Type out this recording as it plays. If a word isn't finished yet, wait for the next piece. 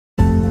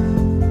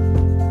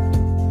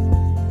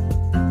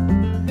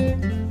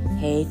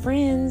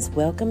friends,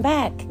 welcome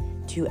back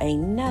to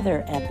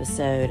another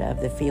episode of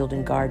the Field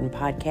and Garden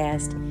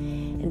Podcast.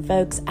 And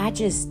folks, I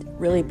just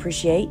really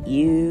appreciate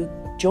you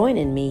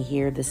joining me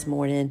here this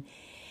morning.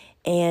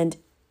 And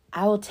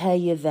I will tell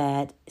you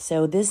that,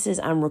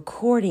 I'm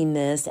recording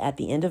this at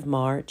the end of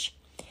March.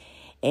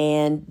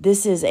 And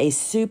this is a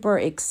super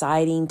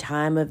exciting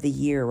time of the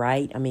year,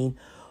 right? I mean,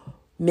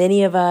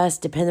 many of us,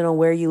 depending on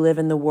where you live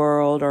in the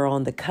world, are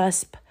on the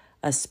cusp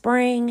of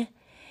spring.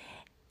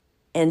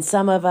 And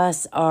some of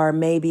us are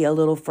maybe a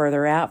little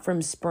further out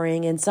from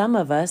spring, and some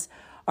of us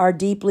are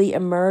deeply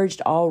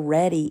immersed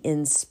already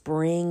in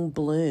spring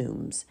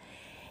blooms.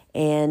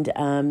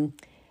 And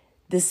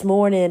this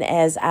morning,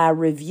 as I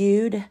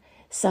reviewed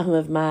some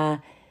of my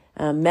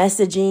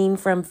messaging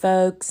from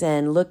folks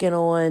and looking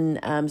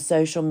on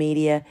social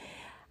media,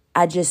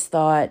 I just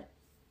thought,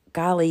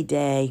 golly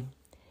day,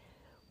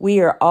 we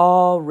are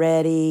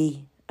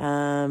already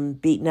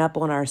beaten up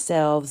on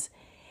ourselves.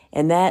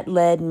 And that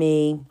led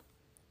me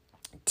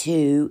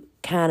to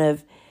kind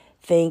of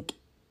think,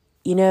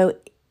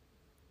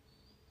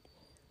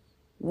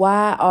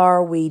 why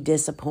are we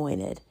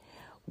disappointed?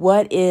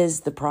 What is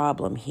the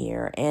problem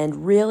here?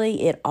 And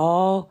really it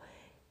all,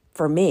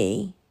 for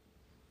me,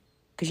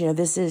 because,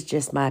 this is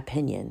just my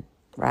opinion,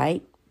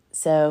 right?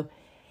 So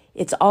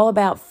it's all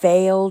about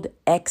failed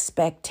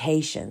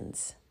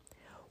expectations.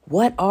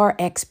 What are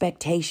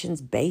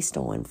expectations based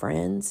on,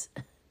 friends?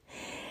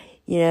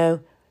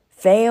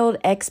 Failed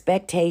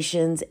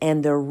expectations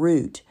and the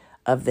root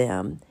of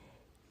them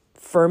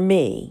for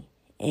me.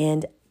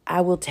 And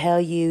I will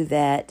tell you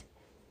that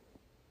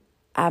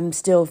I'm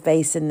still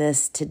facing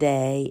this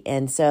today.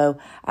 And so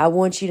I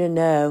want you to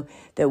know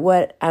that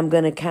what I'm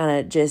going to kind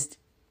of just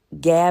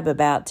gab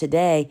about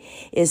today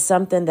is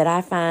something that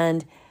I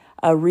find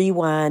a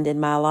rewind in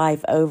my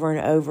life over and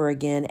over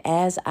again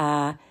as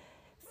I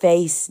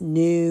face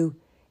new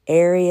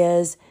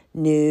areas,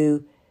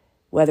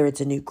 whether it's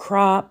a new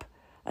crop,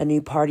 a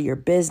new part of your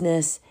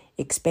business,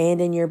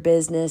 expanding your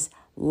business,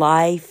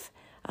 life.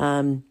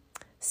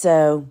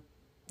 So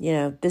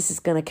this is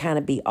going to kind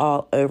of be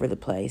all over the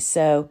place.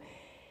 So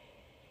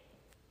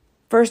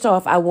first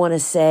off, I want to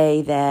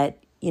say that,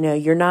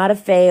 you're not a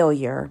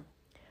failure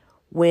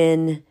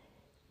when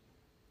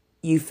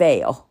you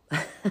fail.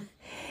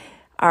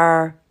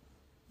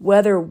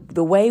 Whether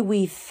the way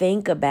we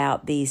think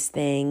about these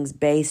things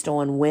based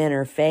on win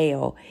or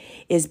fail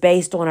is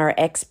based on our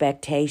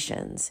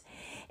expectations.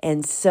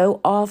 And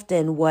so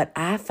often what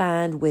I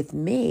find with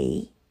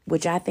me,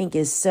 which I think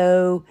is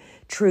so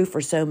true for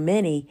so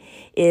many,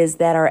 is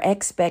that our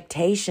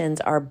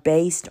expectations are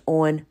based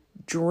on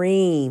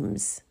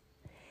dreams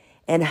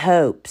and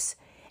hopes.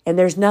 And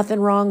there's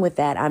nothing wrong with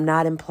that. I'm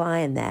not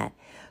implying that.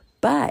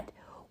 But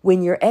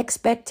when your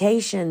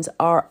expectations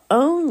are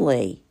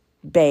only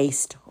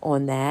based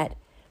on that,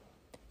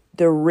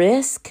 the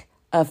risk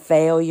of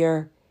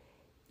failure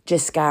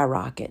just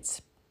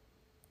skyrockets.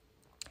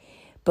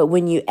 But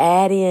when you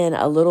add in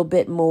a little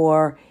bit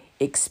more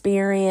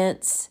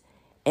experience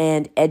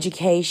and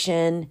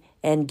education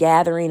and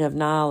gathering of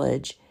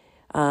knowledge,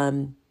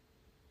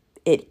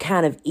 it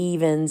kind of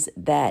evens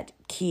that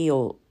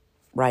keel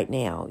right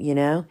now,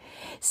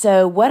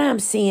 So what I'm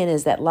seeing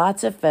is that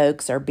lots of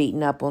folks are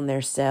beating up on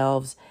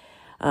themselves,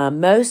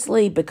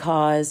 mostly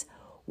because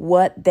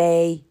what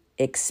they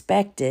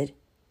expected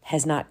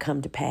has not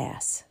come to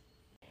pass.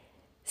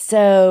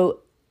 So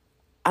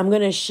I'm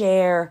going to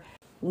share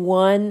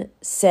one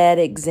sad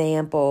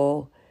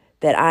example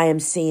that I am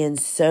seeing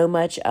so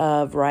much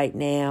of right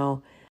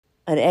now,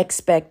 an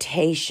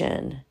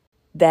expectation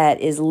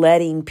that is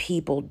letting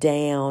people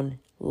down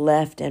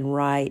left and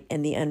right.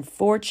 And the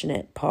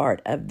unfortunate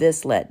part of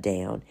this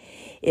letdown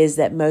is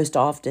that most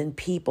often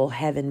people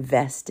have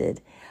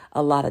invested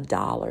a lot of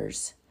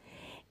dollars.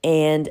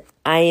 And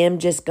I am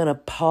just going to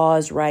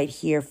pause right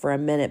here for a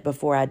minute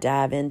before I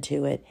dive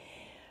into it.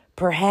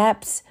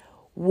 Perhaps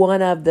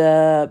one of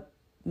the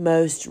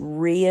most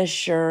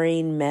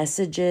reassuring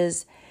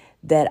messages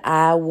that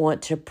I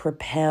want to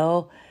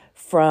propel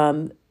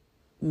from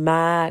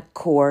my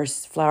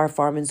course, Flower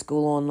Farming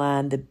School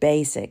Online, The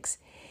Basics,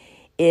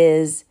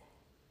 is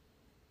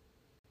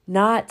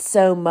not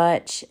so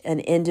much an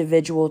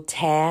individual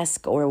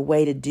task or a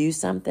way to do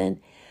something,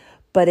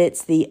 but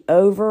it's the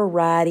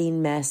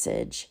overriding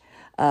message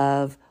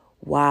of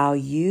while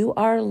you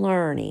are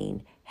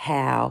learning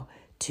how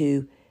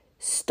to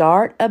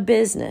start a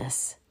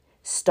business,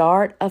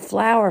 start a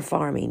flower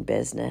farming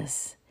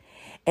business,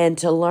 and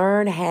to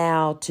learn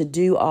how to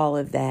do all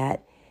of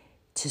that,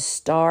 to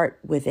start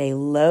with a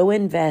low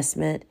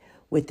investment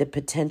with the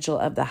potential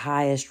of the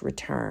highest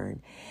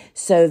return,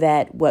 so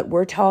that what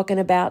we're talking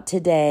about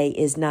today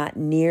is not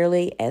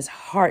nearly as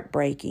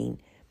heartbreaking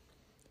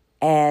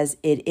as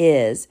it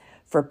is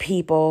for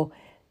people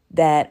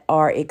that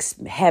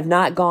have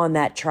not gone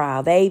that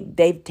trial.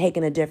 They've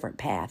taken a different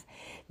path.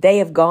 They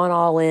have gone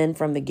all in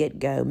from the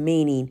get-go,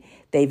 meaning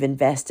they've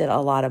invested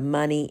a lot of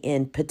money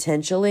in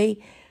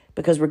potentially,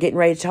 because we're getting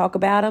ready to talk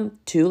about them,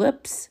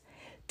 tulips,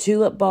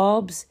 tulip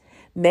bulbs.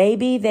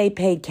 Maybe they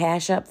paid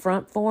cash up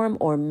front for them,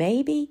 or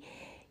maybe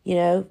You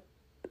know,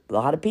 a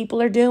lot of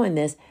people are doing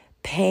this,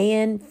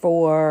 paying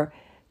for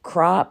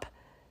crop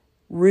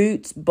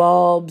roots,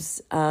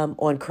 bulbs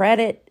on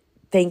credit,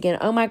 thinking,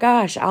 oh my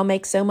gosh, I'll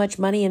make so much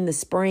money in the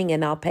spring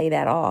and I'll pay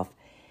that off.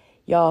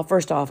 Y'all,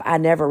 first off, I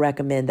never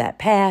recommend that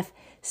path.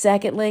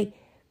 Secondly,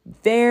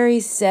 very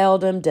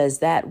seldom does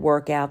that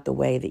work out the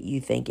way that you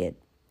think it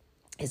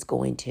is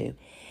going to.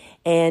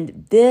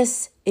 And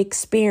this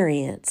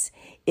experience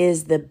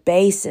is the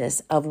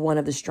basis of one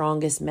of the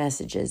strongest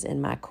messages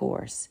in my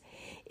course,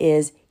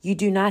 is you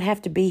do not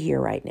have to be here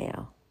right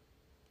now.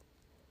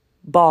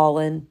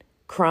 Bawling,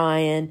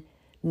 crying,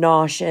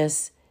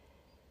 nauseous,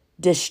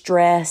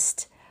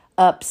 distressed,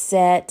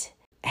 upset,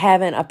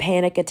 having a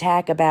panic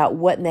attack about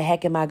what in the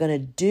heck am I going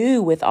to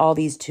do with all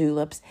these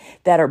tulips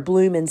that are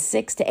blooming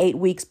 6 to 8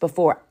 weeks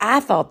before I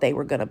thought they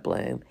were going to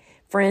bloom.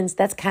 Friends,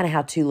 that's kind of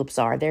how tulips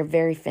are. They're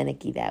very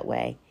finicky that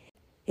way.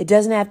 It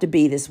doesn't have to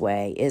be this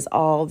way, is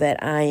all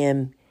that I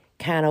am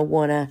kind of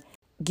want to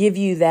give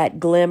you that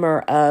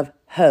glimmer of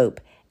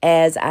hope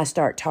as I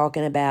start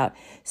talking about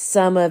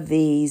some of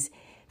these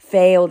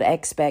failed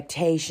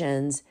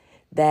expectations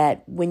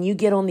that when you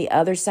get on the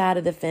other side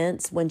of the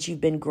fence, once you've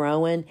been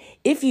growing,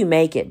 if you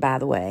make it, by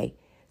the way,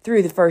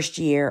 through the first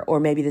year or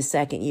maybe the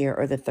second year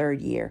or the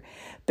third year,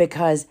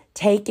 because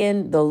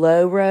taking the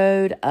low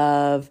road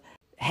of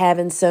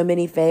having so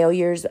many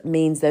failures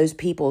means those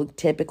people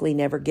typically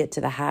never get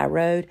to the high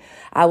road.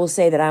 I will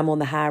say that I'm on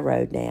the high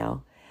road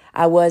now.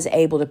 I was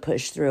able to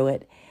push through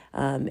it.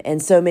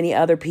 And so many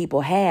other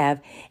people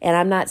have. And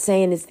I'm not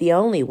saying it's the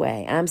only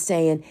way. I'm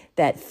saying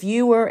that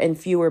fewer and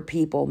fewer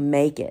people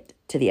make it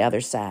to the other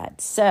side.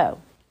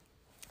 So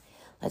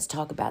let's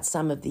talk about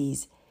some of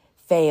these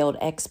failed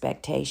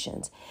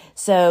expectations.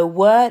 So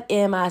what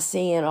am I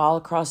seeing all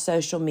across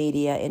social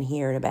media and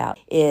hearing about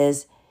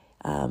is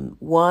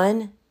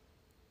one,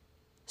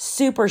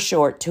 super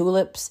short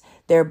tulips.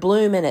 They're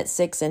blooming at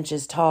 6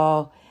 inches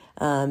tall.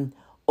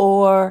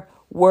 Or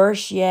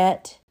worse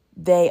yet,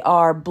 they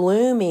are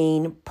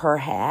blooming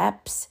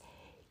perhaps.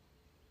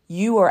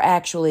 You are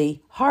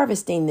actually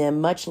harvesting them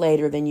much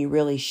later than you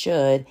really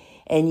should,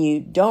 and you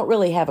don't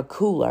really have a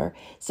cooler,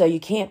 so you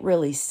can't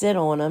really sit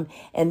on them.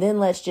 And then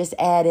let's just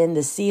add in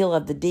the seal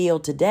of the deal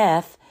to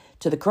death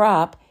to the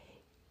crop.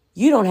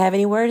 You don't have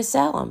anywhere to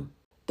sell them.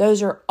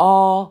 Those are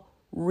all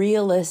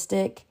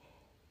realistic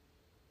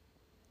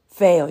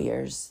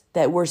failures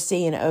that we're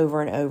seeing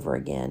over and over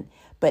again.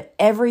 But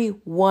every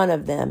one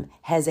of them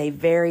has a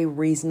very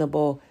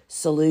reasonable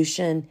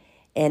solution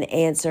and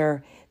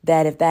answer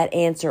that if that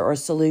answer or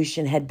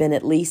solution had been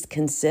at least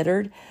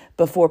considered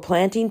before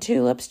planting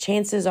tulips,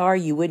 chances are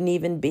you wouldn't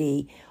even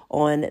be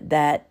on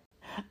that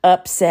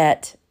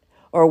upset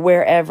or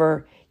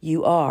wherever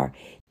you are.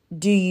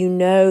 Do you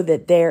know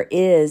that there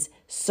is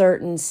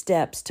certain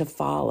steps to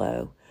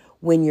follow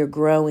when you're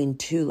growing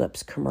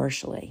tulips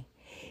commercially?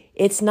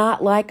 It's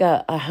not like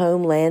a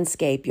home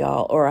landscape,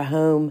 y'all, or a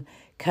home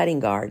cutting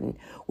garden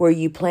where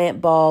you plant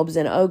bulbs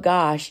and, oh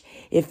gosh,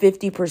 if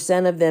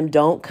 50% of them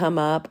don't come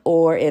up,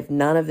 or if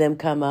none of them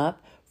come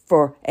up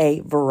for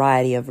a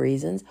variety of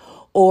reasons,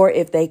 or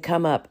if they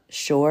come up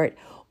short,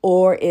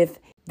 or if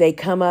they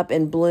come up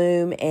and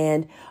bloom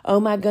and, oh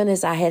my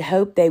goodness, I had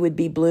hoped they would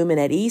be blooming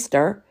at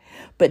Easter,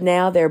 but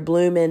now they're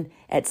blooming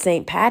at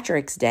St.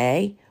 Patrick's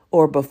Day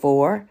or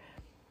before.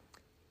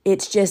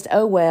 It's just,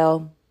 oh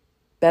well,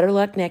 better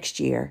luck next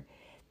year.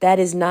 That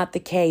is not the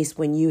case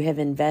when you have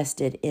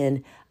invested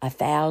in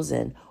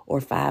 1,000 or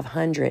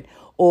 500,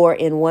 or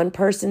in one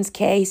person's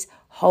case,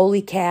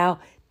 holy cow,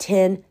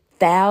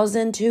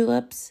 10,000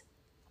 tulips.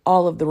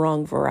 All of the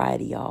wrong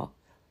variety, y'all.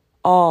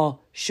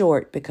 All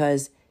short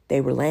because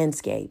they were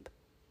landscape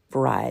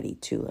variety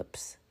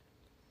tulips.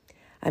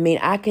 I mean,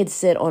 I could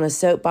sit on a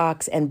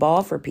soapbox and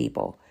bawl for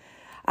people.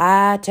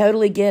 I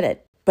totally get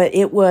it. But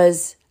it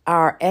was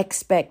our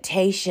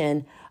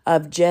expectation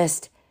of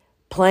just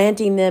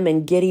planting them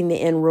and getting the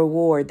end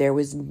reward. There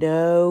was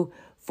no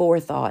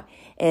forethought.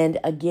 And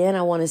again,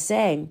 I want to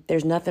say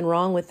there's nothing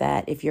wrong with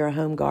that. If you're a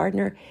home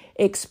gardener,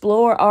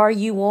 explore all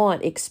you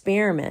want,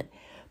 experiment.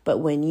 But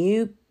when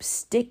you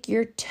stick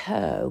your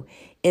toe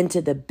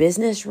into the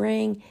business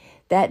ring,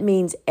 that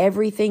means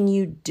everything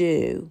you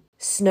do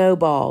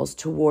snowballs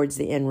towards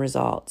the end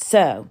result.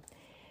 So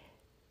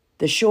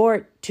the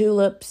short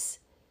tulips,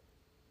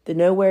 the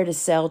nowhere to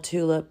sell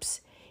tulips,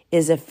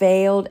 is a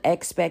failed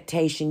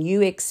expectation.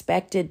 You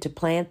expected to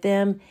plant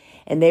them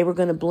and they were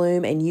going to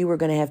bloom and you were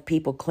going to have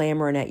people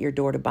clamoring at your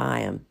door to buy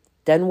them.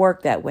 Doesn't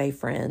work that way,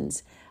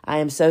 friends. I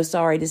am so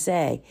sorry to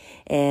say.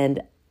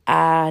 And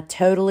I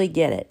totally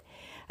get it.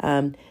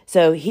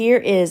 So here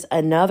is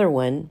another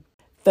one.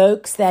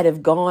 Folks that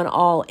have gone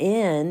all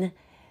in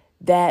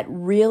that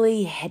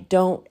really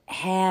don't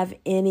have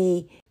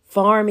any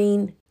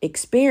farming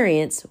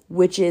experience,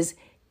 which is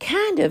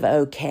kind of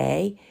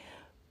okay,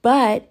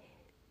 but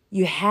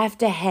you have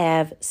to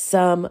have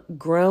some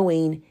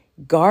growing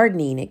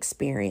gardening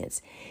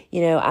experience.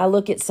 You know, I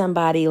look at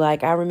somebody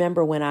like, I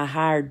remember when I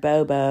hired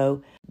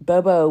Bobo.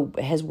 Bobo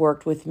has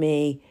worked with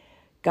me,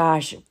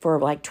 gosh, for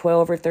like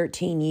 12 or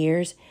 13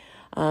 years.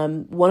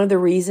 One of the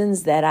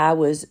reasons that I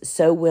was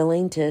so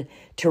willing to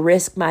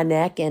risk my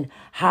neck and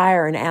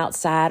hire an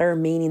outsider,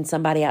 meaning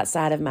somebody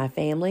outside of my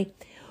family,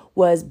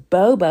 was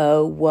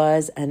Bobo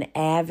was an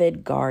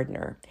avid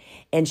gardener.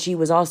 And she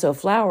was also a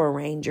flower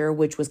arranger,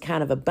 which was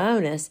kind of a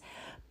bonus.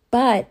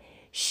 But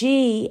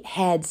she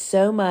had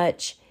so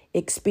much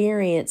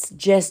experience,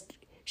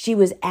 she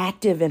was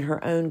active in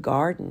her own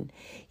garden.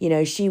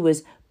 She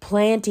was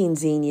planting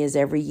zinnias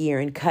every year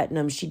and cutting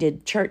them. She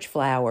did church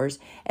flowers,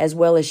 as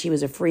well as she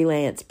was a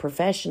freelance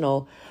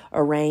professional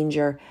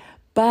arranger.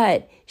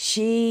 But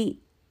she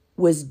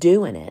was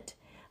doing it.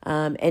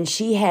 And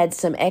she had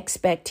some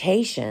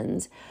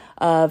expectations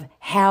of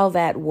how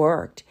that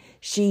worked.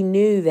 She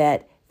knew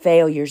that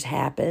failures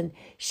happen.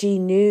 She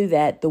knew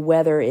that the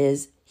weather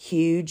is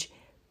huge,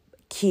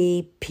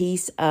 key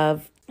piece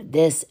of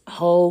this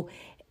whole,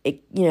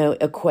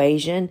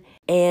 equation.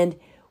 And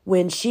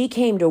when she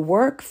came to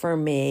work for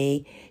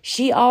me,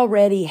 she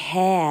already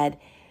had,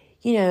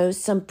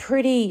 some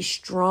pretty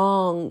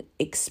strong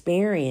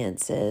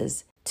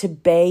experiences to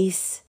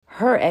base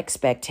her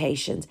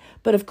expectations.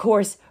 But of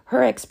course,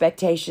 her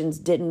expectations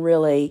didn't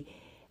really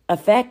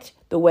affect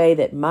the way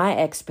that my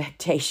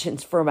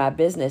expectations for my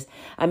business.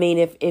 I mean,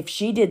 if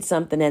she did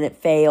something and it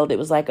failed, it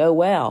was like, oh,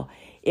 well,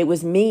 it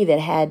was me that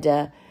had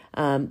to,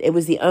 it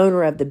was the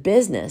owner of the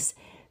business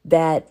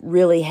that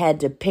really had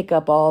to pick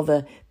up all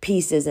the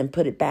pieces and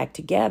put it back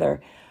together.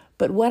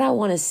 But what I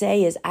want to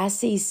say is I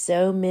see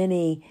so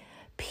many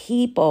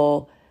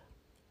people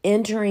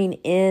entering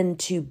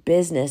into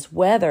business,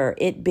 whether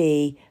it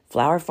be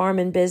flower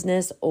farming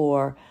business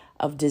or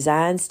of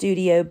design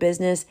studio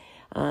business,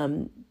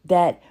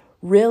 that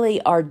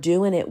really are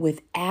doing it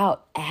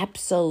without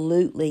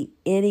absolutely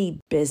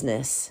any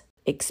business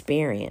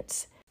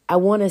experience. I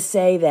want to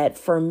say that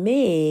for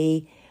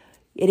me,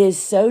 it is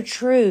so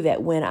true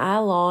that when I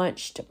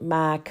launched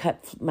my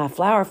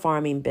flower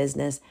farming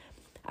business,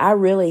 I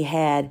really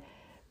had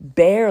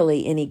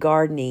barely any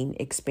gardening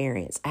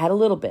experience. I had a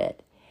little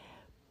bit,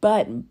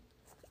 but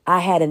I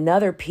had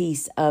another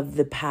piece of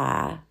the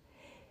pie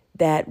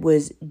that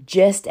was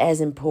just as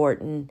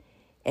important.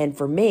 And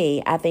for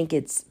me, I think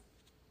it's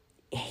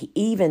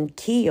even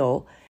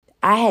keel.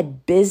 I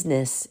had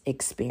business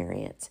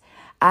experience.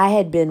 I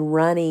had been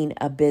running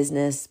a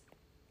business.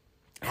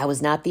 I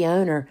was not the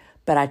owner,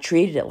 but I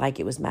treated it like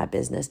it was my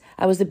business.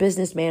 I was the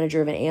business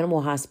manager of an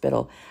animal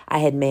hospital. I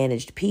had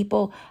managed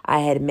people. I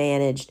had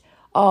managed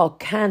all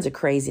kinds of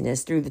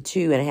craziness through the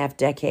 2.5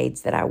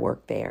 decades that I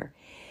worked there.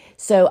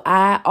 So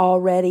I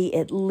already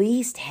at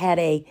least had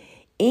a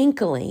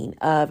inkling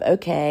of,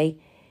 okay,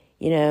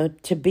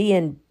 to be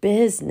in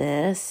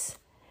business,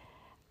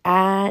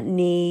 I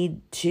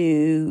need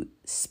to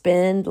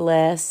spend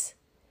less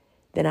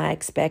than I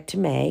expect to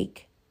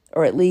make,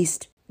 or at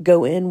least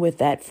go in with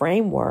that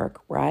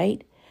framework,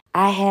 right?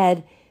 I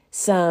had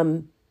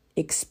some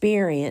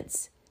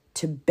experience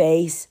to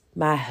base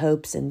my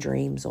hopes and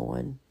dreams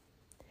on.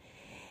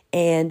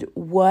 And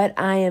what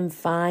I am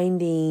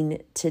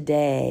finding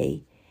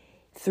today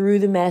through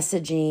the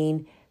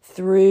messaging,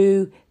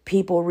 through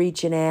people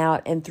reaching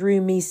out, and through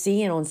me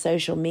seeing on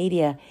social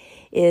media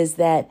is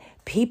that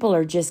people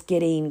are just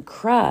getting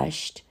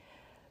crushed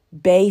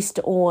based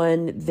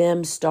on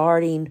them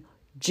starting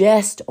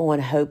just on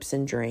hopes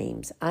and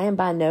dreams. I am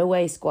by no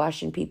way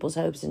squashing people's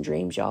hopes and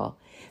dreams, y'all.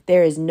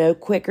 There is no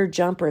quicker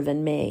jumper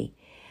than me.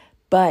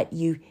 But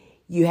you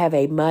have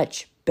a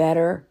much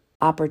better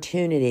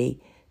opportunity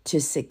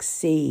to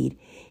succeed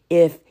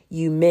if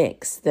you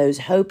mix those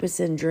hopes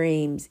and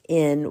dreams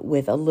in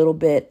with a little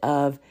bit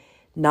of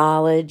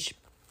knowledge,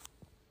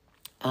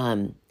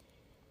 and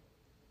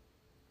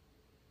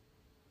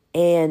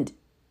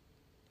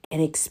an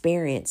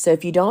experience. So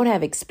if you don't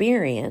have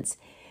experience,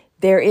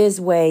 there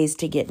is ways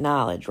to get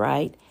knowledge,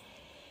 right?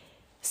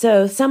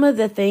 So some of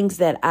the things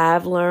that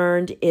I've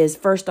learned is,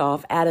 first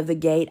off, out of the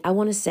gate, I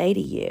want to say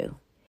to you,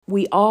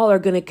 we all are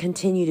going to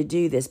continue to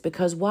do this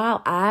because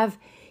while I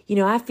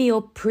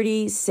feel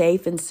pretty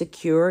safe and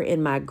secure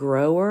in my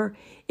grower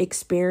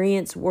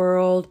experience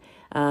world.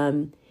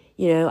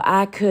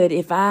 I could,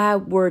 if I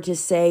were to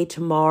say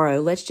tomorrow,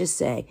 let's just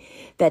say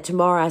that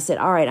tomorrow I said,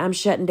 all right, I'm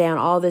shutting down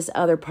all this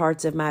other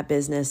parts of my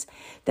business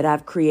that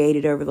I've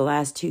created over the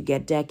last 2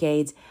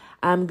 decades.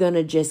 I'm going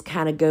to just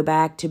kind of go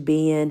back to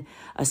being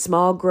a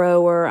small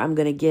grower. I'm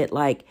going to get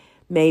like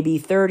maybe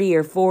 30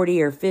 or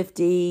 40 or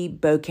 50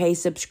 bouquet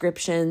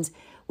subscriptions,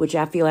 which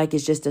I feel like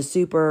is just a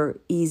super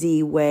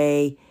easy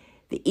way,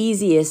 the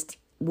easiest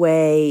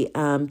way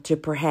to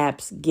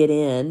perhaps get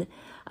in.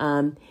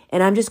 And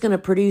I'm just going to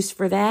produce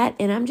for that.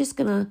 And I'm just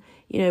going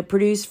to,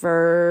 produce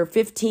for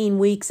 15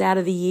 weeks out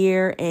of the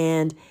year.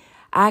 And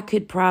I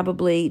could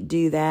probably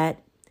do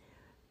that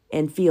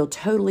and feel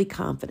totally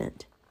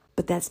confident.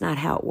 But that's not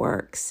how it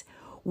works.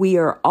 We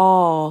are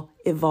all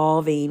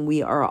evolving.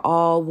 We are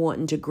all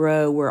wanting to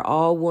grow. We're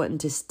all wanting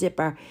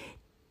to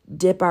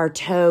dip our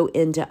toe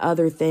into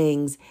other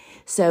things.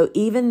 So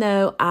even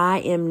though I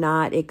am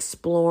not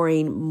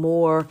exploring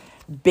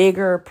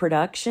bigger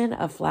production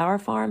of flower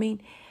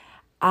farming,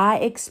 I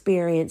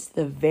experienced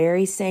the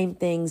very same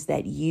things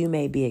that you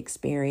may be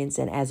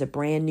experiencing as a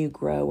brand new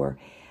grower,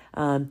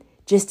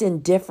 just in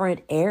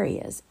different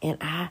areas. And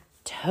I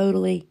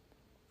totally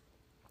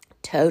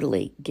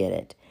get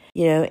it.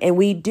 And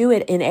we do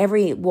it in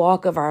every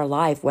walk of our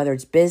life, whether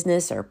it's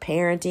business or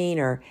parenting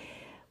or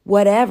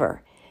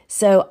whatever.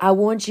 So I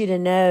want you to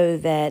know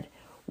that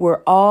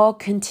we're all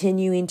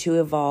continuing to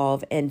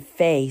evolve and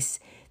face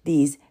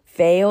these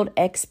failed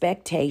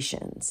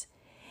expectations.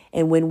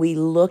 And when we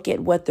look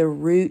at what the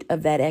root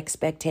of that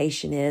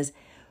expectation is,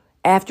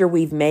 after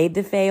we've made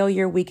the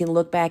failure, we can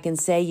look back and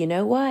say, you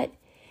know what?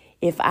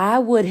 If I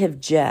would have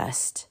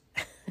just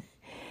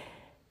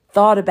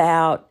thought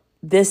about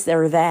this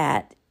or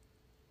that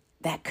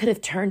could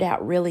have turned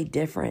out really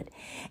different.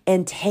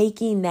 And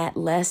taking that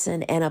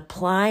lesson and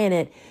applying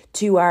it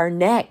to our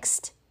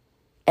next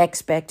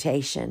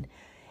expectation.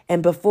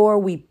 And before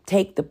we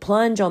take the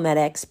plunge on that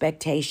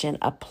expectation,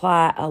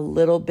 apply a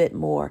little bit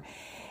more.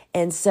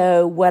 And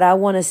so what I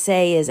want to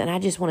say is, and I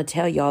just want to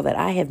tell y'all that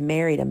I have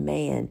married a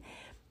man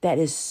that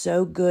is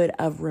so good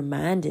of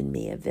reminding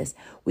me of this.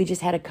 We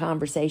just had a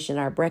conversation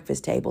at our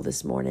breakfast table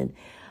this morning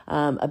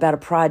about a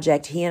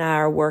project he and I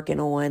are working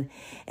on.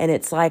 And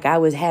it's like I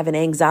was having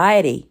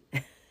anxiety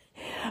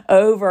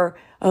over,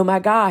 oh my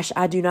gosh,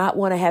 I do not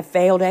want to have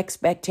failed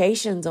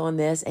expectations on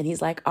this. And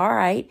he's like, all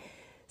right,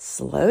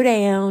 slow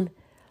down.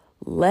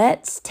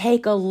 Let's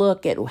take a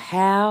look at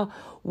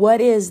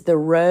what is the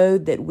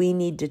road that we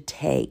need to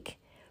take,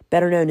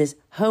 better known as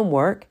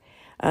homework,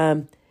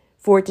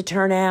 for it to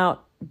turn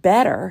out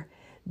better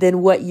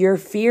than what you're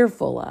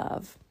fearful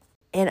of.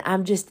 And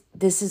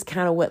this is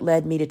kind of what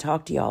led me to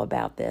talk to y'all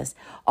about this.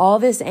 All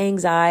this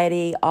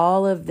anxiety,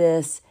 all of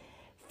this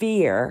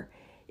fear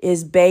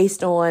is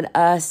based on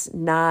us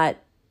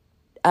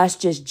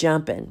just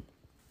jumping.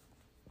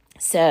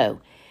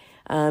 So,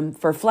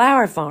 for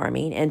flower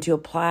farming and to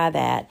apply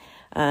that,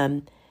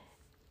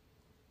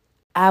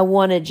 I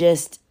want to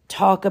just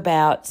talk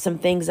about some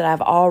things that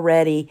I've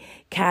already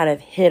kind of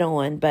hit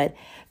on. But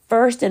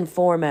first and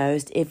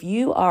foremost, if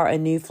you are a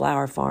new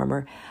flower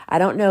farmer, I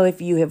don't know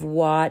if you have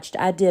watched,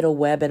 I did a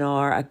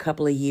webinar a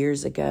couple of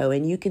years ago,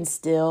 and you can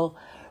still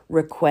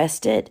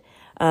request it.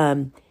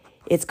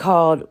 It's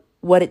called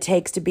What It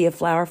Takes to Be a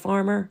Flower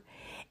Farmer.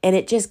 And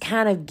it just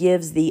kind of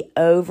gives the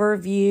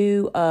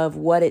overview of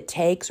what it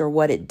takes or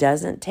what it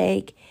doesn't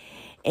take.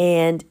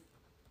 And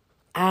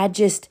I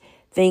just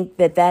think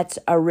that that's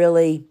a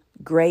really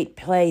great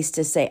place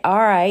to say, all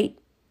right,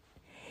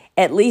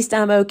 at least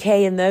I'm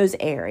okay in those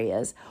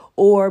areas.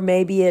 Or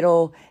maybe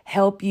it'll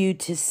help you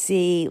to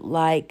see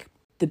like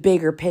the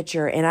bigger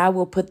picture. And I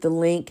will put the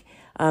link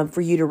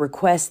for you to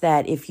request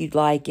that if you'd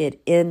like it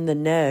in the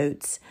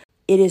notes.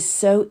 It is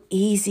so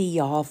easy,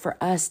 y'all, for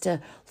us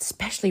to,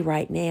 especially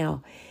right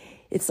now,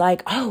 it's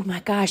like, oh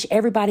my gosh,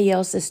 everybody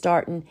else is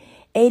starting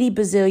 80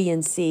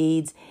 bazillion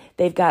seeds.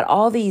 They've got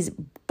all these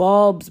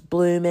bulbs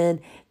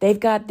blooming. They've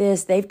got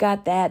this, they've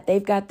got that,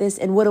 they've got this.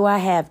 And what do I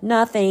have?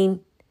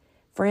 Nothing.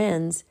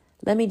 Friends,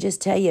 let me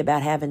just tell you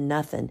about having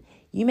nothing.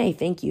 You may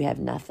think you have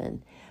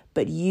nothing,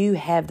 but you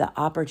have the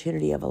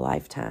opportunity of a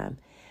lifetime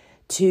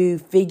to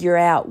figure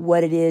out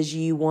what it is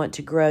you want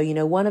to grow.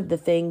 One of the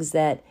things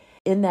that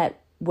in that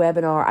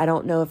webinar, I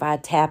don't know if I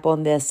tap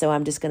on this, so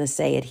I'm just going to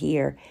say it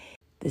here.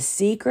 The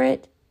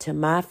secret to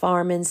my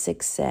farming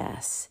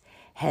success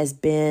has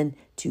been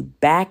to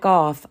back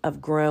off of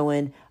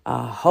growing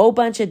a whole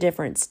bunch of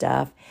different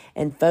stuff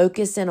and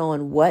focusing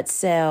on what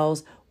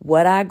sells,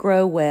 what I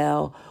grow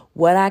well,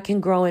 what I can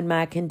grow in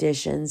my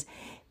conditions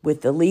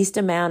with the least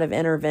amount of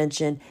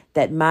intervention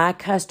that my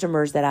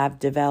customers that I've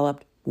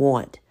developed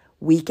want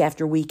week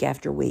after week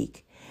after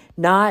week.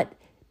 Not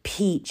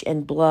peach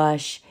and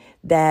blush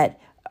that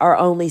are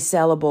only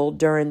sellable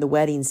during the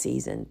wedding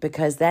season,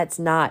 because that's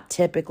not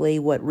typically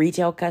what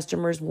retail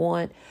customers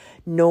want,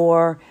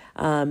 nor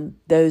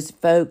those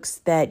folks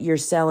that you're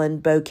selling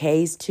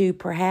bouquets to,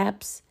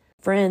 perhaps.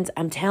 Friends,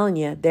 I'm telling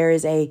you, there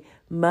is a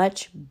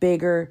much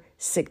bigger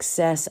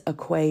success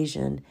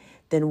equation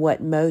than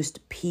what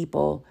most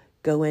people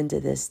go into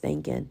this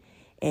thinking.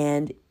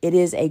 And it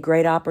is a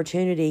great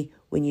opportunity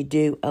when you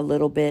do a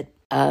little bit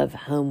of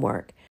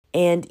homework.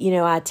 And,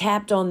 I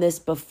tapped on this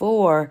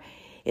before.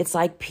 It's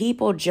like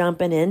people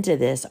jumping into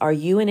this. Are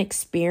you an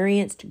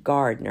experienced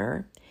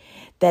gardener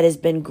that has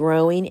been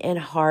growing and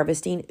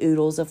harvesting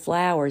oodles of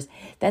flowers?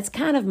 That's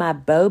kind of my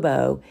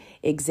Bobo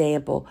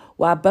example.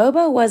 While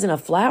Bobo wasn't a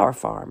flower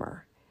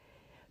farmer,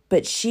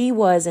 but she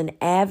was an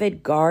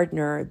avid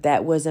gardener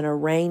that was an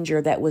arranger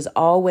that was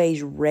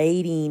always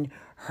raiding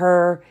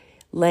her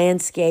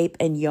landscape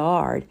and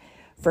yard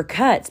for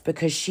cuts,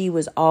 because she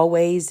was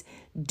always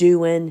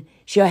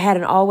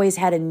always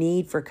had a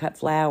need for cut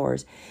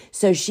flowers.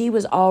 So she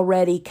was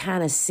already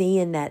kind of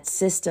seeing that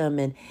system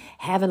and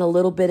having a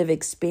little bit of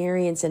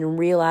experience and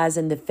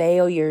realizing the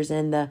failures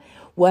and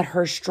what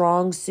her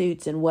strong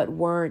suits and what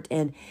weren't.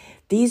 And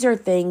these are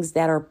things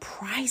that are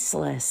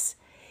priceless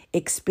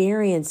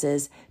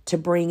experiences to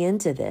bring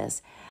into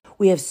this.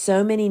 We have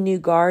so many new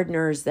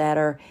gardeners that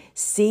are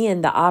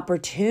seeing the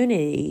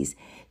opportunities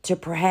to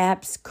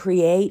perhaps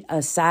create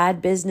a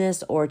side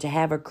business or to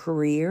have a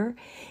career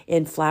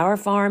in flower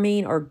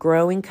farming or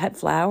growing cut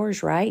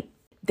flowers, right?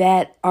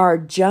 That are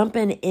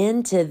jumping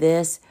into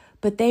this,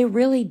 but they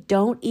really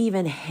don't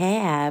even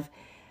have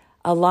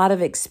a lot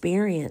of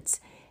experience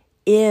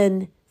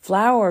in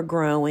flower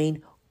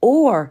growing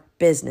or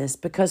business.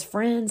 Because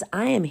friends,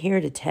 I am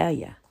here to tell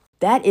you,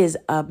 that is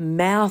a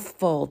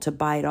mouthful to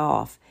bite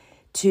off,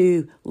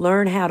 to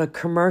learn how to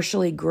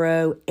commercially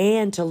grow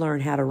and to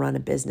learn how to run a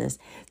business.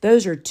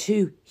 Those are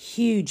two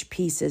huge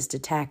pieces to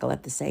tackle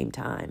at the same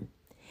time.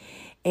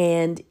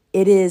 And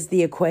it is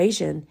the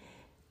equation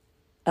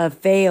of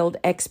failed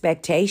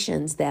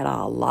expectations that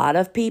a lot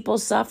of people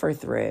suffer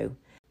through.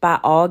 By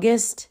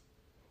August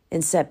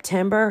and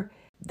September,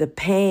 the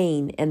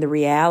pain and the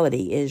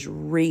reality is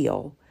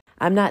real.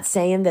 I'm not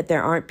saying that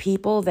there aren't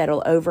people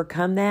that'll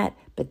overcome that,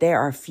 but there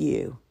are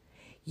few.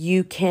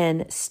 You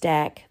can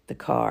stack the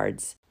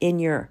cards in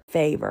your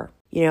favor.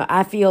 You know,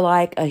 I feel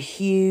like a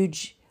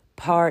huge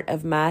part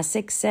of my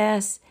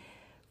success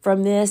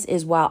from this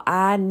is while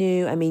I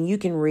knew, you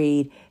can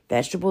read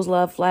Vegetables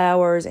Love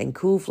Flowers and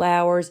Cool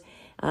Flowers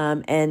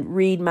and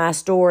read my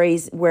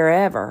stories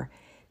wherever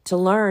to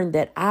learn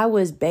that I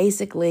was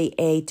basically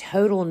a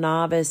total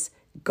novice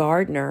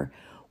gardener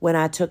when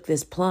I took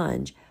this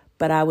plunge,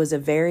 but I was a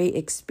very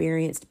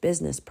experienced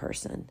business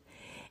person.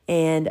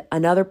 And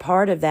another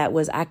part of that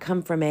was I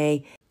come from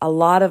a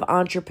lot of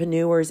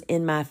entrepreneurs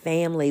in my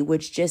family,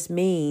 which just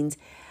means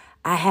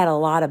I had a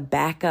lot of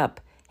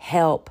backup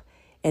help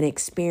and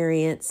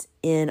experience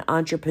in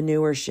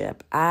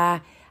entrepreneurship.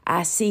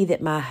 I see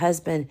that my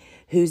husband,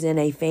 who's in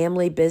a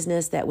family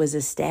business that was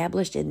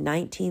established in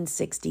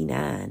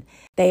 1969,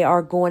 they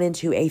are going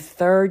into a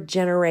third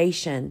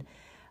generation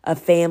of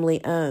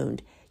family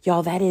owned.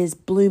 Y'all, that is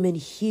blooming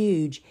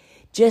huge.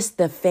 Just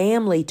the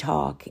family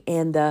talk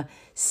and the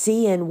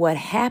seeing what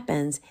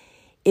happens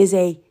is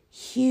a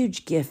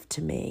huge gift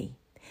to me.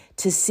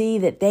 To see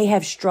that they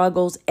have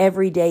struggles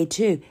every day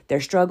too.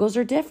 Their struggles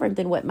are different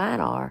than what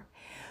mine are.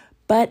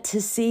 But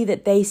to see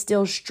that they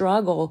still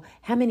struggle,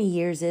 how many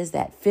years is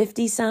that?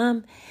 50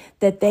 some?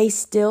 That they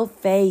still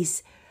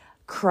face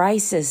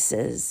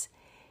crises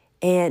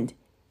and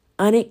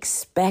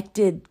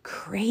unexpected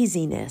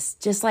craziness,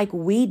 just like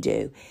we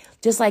do.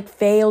 Just like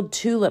failed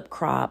tulip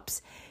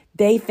crops,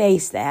 they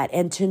face that.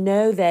 And to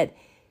know that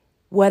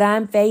what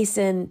I'm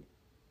facing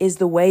is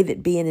the way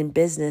that being in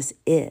business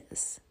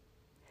is.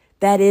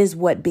 That is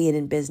what being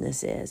in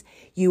business is.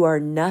 You are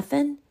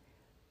nothing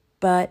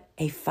but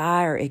a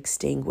fire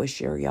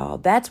extinguisher, y'all.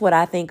 That's what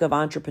I think of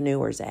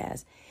entrepreneurs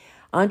as.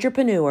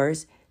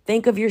 Entrepreneurs,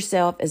 think of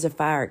yourself as a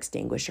fire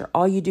extinguisher.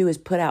 All you do is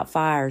put out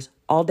fires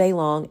all day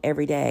long,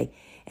 every day.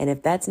 And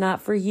if that's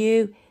not for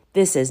you,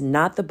 this is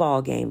not the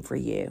ball game for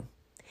you.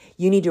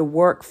 You need to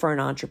work for an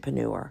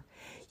entrepreneur.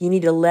 You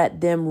need to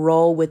let them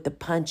roll with the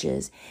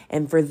punches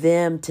and for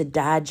them to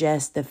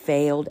digest the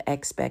failed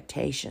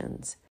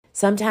expectations.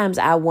 Sometimes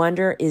I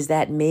wonder, is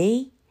that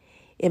me?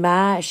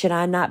 Should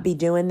I not be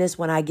doing this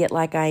when I get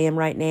like I am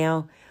right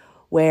now,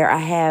 where I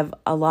have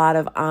a lot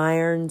of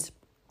irons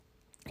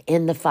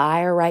in the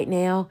fire right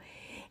now?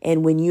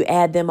 And when you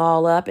add them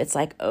all up, it's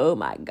like, oh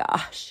my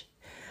gosh,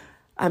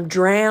 I'm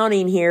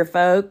drowning here,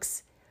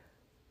 folks.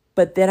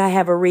 But then I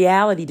have a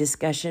reality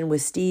discussion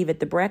with Steve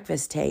at the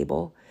breakfast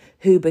table,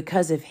 who,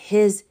 because of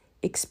his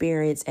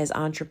experience as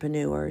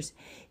entrepreneurs,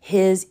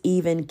 his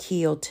even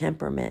keel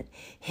temperament,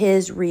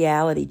 his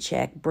reality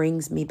check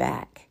brings me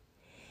back.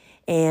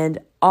 And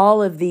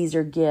all of these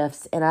are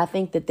gifts. And I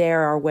think that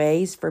there are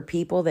ways for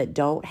people that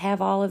don't have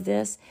all of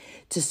this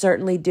to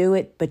certainly do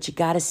it. But you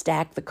got to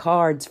stack the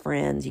cards,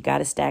 friends. You got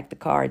to stack the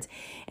cards.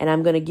 And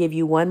I'm going to give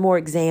you one more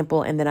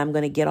example, and then I'm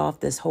going to get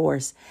off this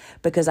horse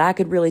because I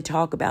could really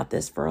talk about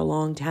this for a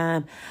long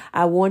time.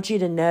 I want you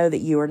to know that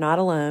you are not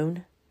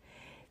alone,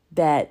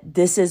 that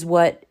this is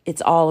what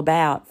it's all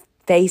about.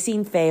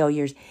 Facing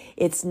failures.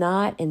 It's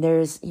not, and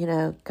there's,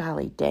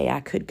 golly day,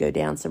 I could go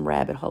down some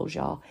rabbit holes,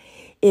 y'all.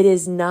 It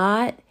is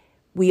not,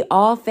 we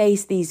all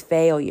face these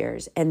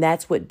failures, and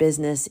that's what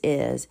business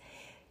is.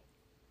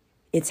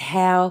 It's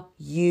how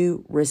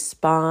you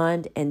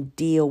respond and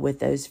deal with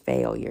those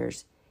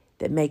failures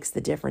that makes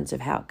the difference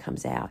of how it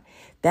comes out.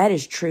 That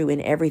is true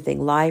in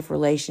everything, life,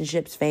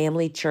 relationships,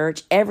 family,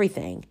 church,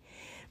 everything.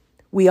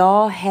 We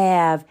all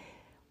have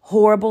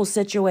horrible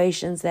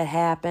situations that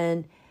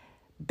happen,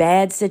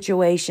 bad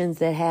situations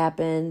that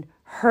happen,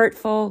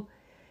 hurtful,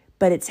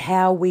 but it's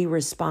how we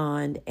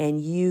respond,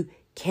 and you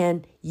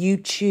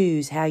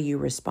choose how you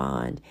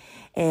respond.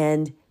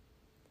 And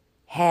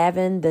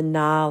having the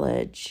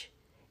knowledge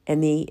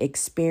and the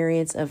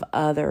experience of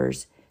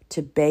others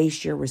to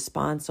base your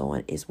response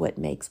on is what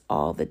makes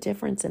all the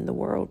difference in the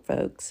world,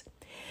 folks.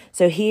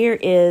 So here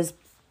is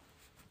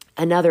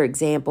another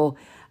example,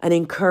 an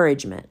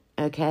encouragement,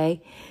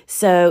 okay?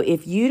 So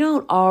if you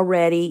don't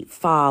already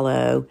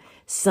follow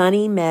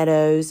Sunny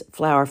Meadows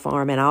Flower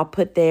Farm, and I'll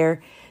put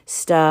their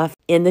stuff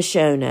in the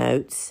show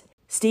notes.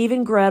 Steve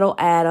and Gretel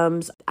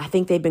Adams, I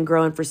think they've been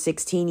growing for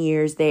 16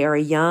 years. They are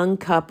a young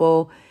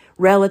couple,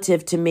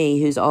 relative to me,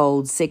 who's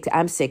old,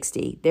 I'm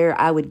 60. They're,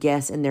 I would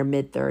guess, in their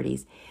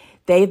mid-30s.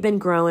 They've been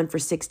growing for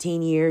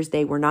 16 years.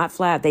 They were not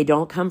flat. They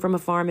don't come from a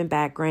farming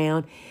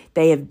background.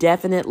 They have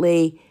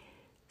definitely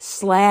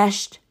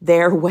slashed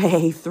their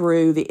way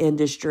through the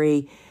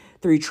industry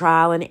through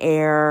trial and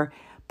error,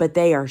 but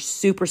they are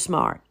super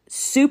smart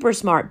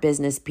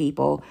business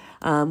people,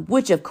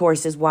 which of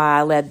course is why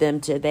I led them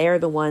to, they're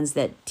the ones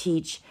that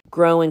teach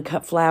grow and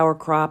cut flower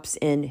crops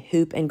in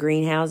hoop and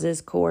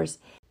greenhouses course.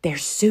 They're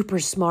super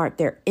smart,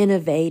 they're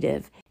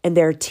innovative, and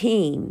their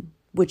team,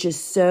 which is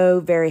so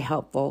very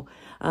helpful.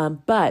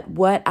 But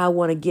what I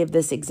want to give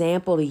this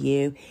example to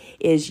you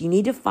is you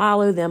need to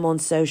follow them on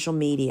social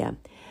media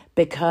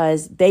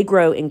because they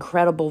grow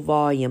incredible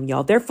volume,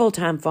 y'all. They're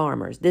full-time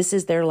farmers. This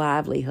is their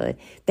livelihood.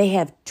 They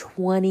have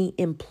 20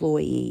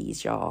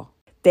 employees, y'all.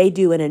 They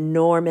do an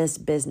enormous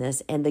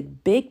business, and the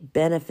big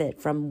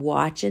benefit from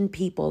watching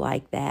people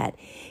like that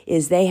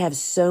is they have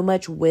so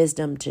much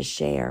wisdom to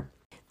share.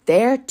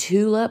 Their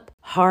tulip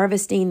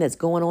harvesting that's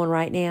going on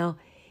right now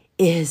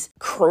is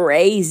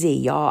crazy,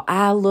 y'all.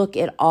 I look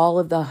at all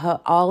of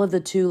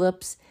the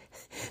tulips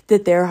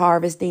that they're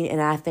harvesting,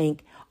 and I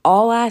think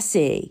all I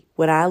see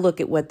when I look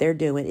at what they're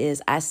doing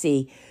is I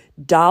see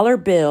dollar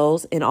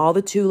bills in all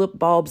the tulip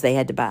bulbs they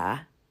had to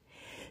buy,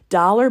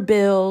 dollar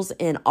bills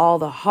in all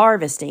the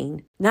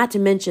harvesting, not to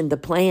mention the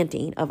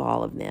planting of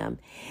all of them,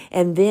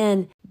 and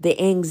then the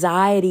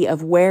anxiety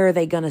of where are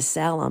they going to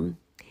sell them,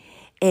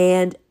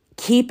 and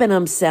keeping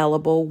them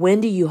sellable. When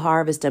do you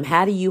harvest them?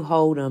 How do you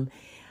hold them?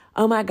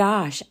 Oh my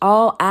gosh,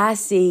 all I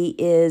see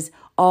is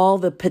all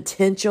the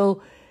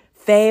potential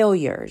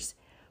failures.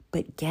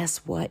 But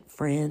guess what,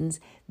 friends?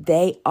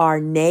 They are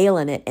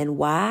nailing it. And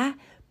why?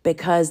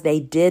 Because they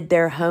did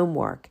their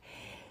homework.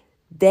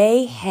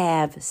 They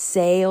have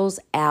sales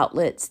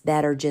outlets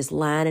that are just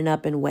lining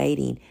up and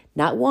waiting.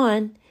 Not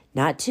one,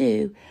 not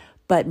two,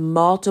 but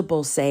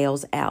multiple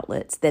sales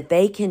outlets that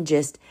they can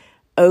just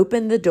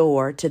open the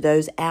door to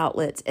those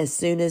outlets as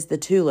soon as the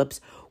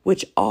tulips,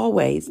 which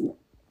always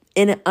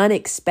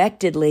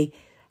unexpectedly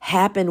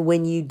happen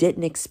when you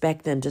didn't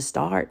expect them to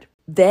start.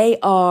 They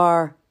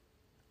are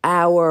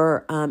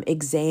our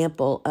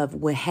example of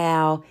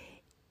how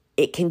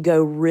it can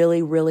go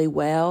really, really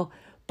well.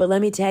 But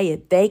let me tell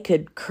you, they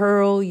could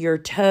curl your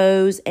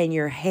toes and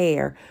your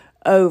hair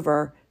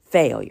over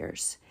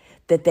failures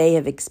that they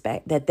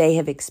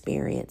have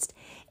experienced.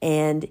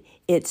 And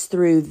it's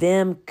through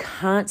them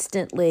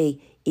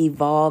constantly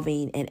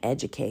evolving and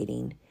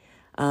educating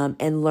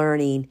and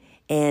learning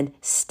and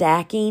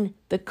stacking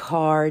the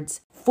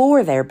cards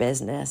for their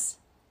business,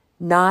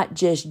 not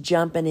just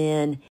jumping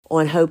in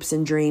on hopes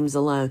and dreams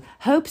alone.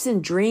 Hopes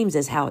and dreams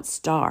is how it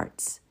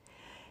starts.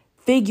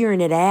 Figuring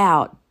it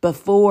out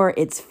before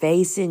it's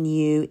facing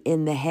you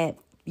in the head,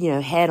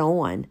 head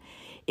on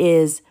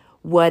is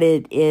what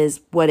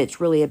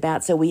it's really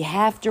about. So we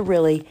have to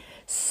really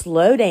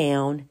slow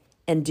down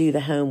and do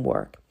the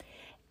homework.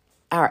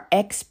 Our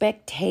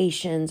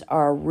expectations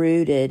are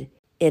rooted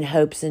in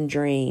hopes and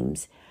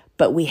dreams,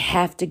 but we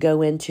have to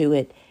go into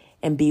it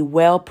and be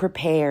well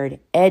prepared,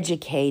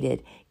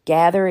 educated,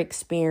 gather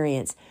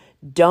experience.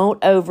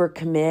 Don't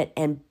overcommit.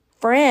 And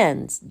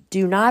friends,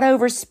 do not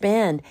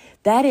overspend.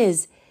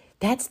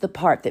 That's the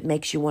part that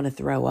makes you want to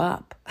throw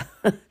up.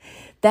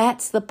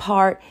 That's the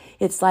part.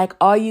 It's like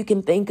all you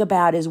can think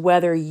about is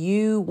whether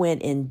you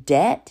went in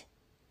debt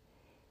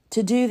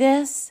to do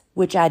this,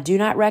 which I do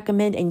not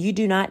recommend, and you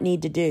do not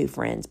need to do,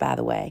 friends, by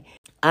the way.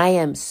 I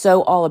am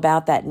so all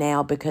about that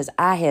now because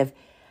I have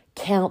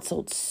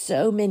counseled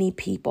so many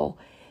people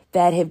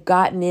that have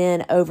gotten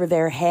in over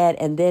their head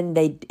and then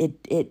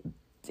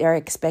their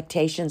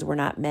expectations were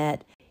not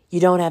met. You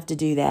don't have to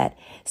do that.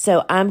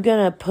 So I'm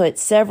going to put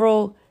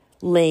several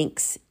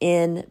links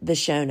in the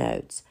show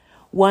notes,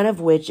 one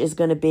of which is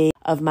going to be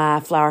of my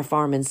flower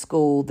farming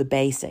school, The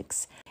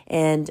Basics.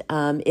 And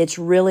it's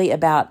really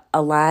about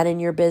aligning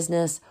your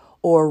business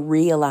or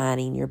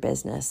realigning your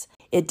business.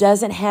 It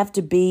doesn't have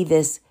to be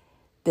this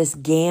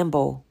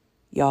gamble,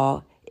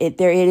 y'all. It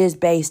is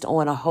based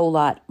on a whole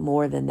lot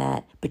more than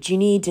that. But you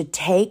need to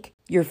take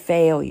your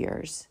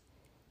failures,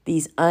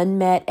 these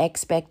unmet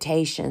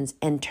expectations,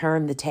 and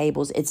turn the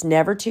tables. It's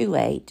never too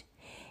late,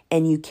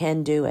 and you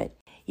can do it.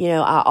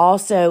 I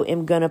also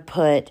am going to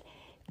put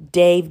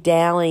Dave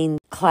Dowling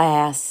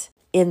class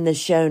in the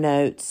show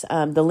notes,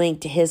 the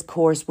link to his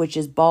course, which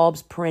is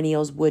bulbs,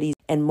 perennials, woodies,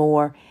 and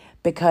more,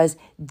 because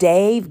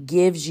Dave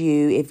gives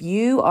you, if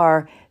you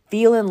are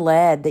feeling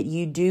led that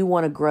you do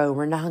want to grow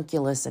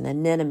ranunculus and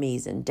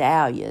anemones and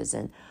dahlias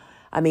and,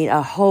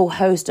 a whole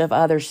host of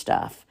other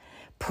stuff,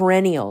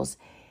 perennials,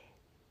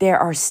 there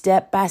are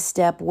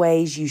step-by-step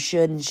ways you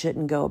should and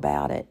shouldn't go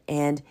about it.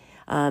 And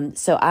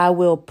so I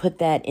will put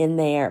that in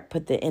there,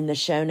 in the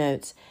show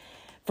notes.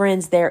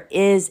 Friends, there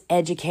is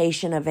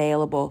education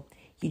available.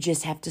 You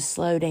just have to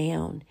slow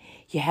down.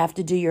 You have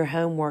to do your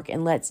homework,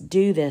 and let's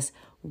do this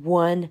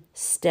one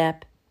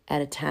step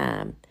at a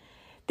time.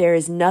 There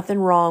is nothing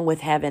wrong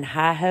with having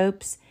high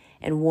hopes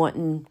and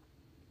wanting,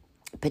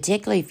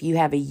 particularly if you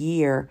have a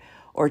year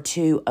or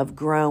two of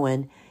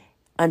growing,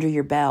 under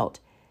your belt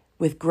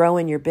with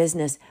growing your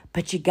business,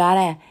 but you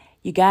gotta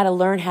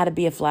learn how to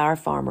be a flower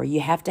farmer. You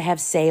have to have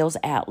sales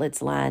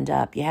outlets lined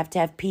up. You have to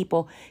have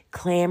people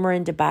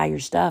clamoring to buy your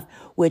stuff,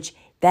 which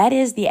that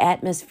is the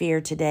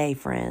atmosphere today,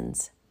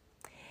 friends.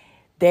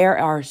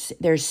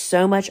 There's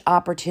so much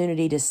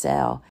opportunity to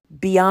sell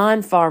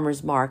beyond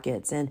farmers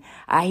markets. And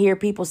I hear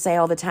people say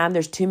all the time,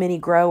 there's too many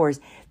growers.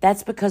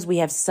 That's because we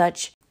have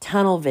such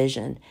tunnel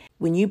vision.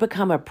 When you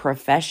become a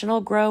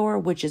professional grower,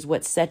 which is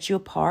what sets you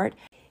apart,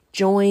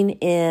 join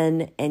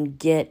in and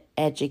get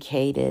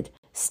educated.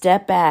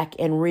 Step back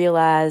and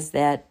realize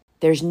that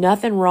there's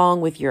nothing wrong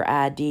with your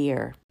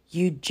idea.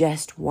 You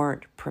just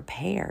weren't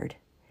prepared.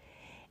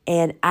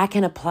 And I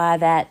can apply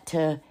that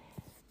to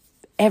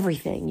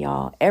everything,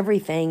 y'all.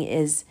 Everything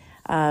is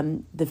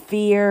the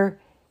fear,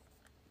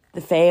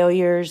 the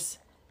failures,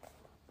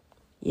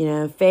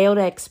 failed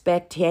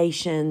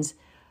expectations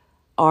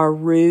are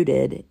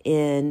rooted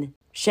in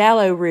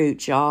shallow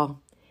roots, y'all.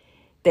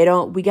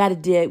 We got to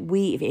dig.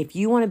 If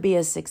you want to be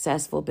a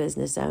successful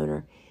business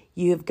owner,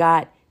 you have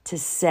got to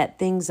set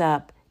things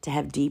up to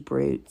have deep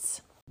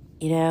roots.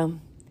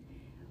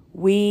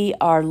 We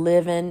are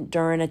living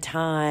during a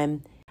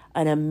time,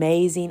 an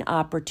amazing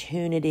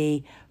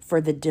opportunity for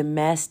the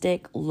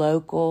domestic,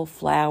 local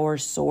flower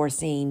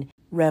sourcing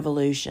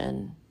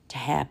revolution to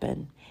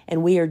happen.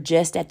 And we are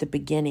just at the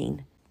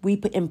beginning. We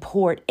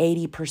import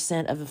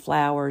 80% of the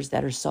flowers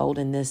that are sold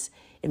in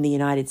the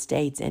United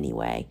States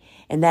anyway.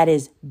 And that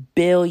is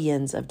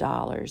billions of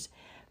dollars.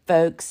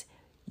 Folks,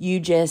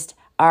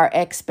 our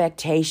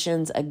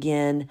expectations,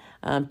 again,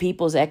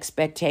 people's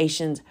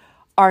expectations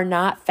are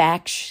not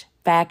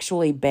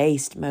factually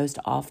based most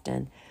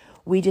often.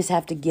 We just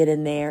have to get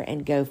in there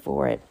and go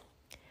for it.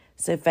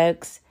 So,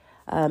 folks,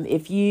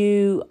 if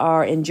you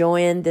are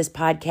enjoying this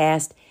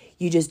podcast,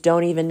 you just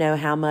don't even know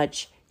how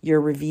much your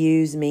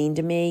reviews mean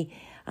to me.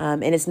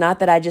 And it's not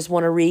that I just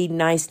want to read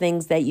nice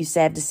things that you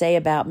have to say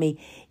about me.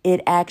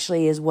 It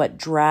actually is what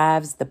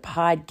drives the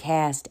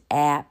podcast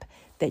app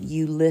that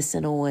you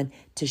listen on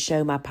to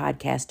show my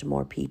podcast to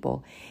more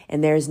people.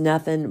 And there's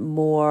nothing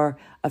more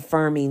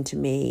affirming to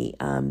me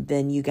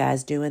than you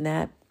guys doing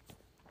that.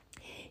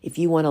 If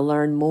you want to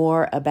learn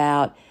more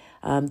about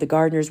the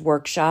Gardener's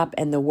Workshop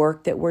and the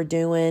work that we're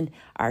doing,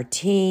 our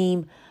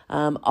team,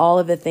 all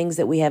of the things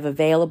that we have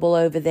available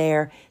over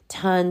there,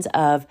 tons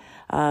of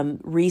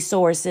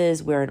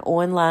resources. We're an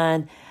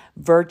online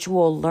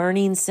virtual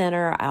learning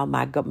center,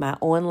 my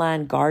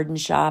online garden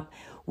shop,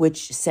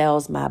 which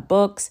sells my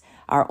books,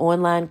 our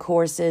online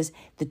courses,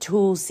 the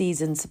tools,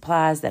 seeds,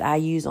 supplies that I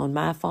use on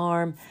my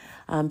farm.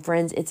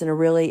 Friends, it's in a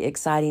really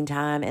exciting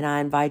time, and I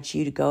invite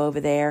you to go over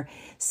there,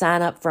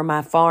 sign up for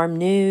my farm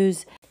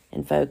news.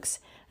 And folks,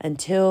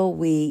 until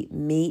we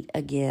meet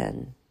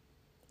again,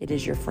 it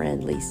is your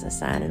friend Lisa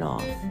signing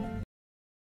off.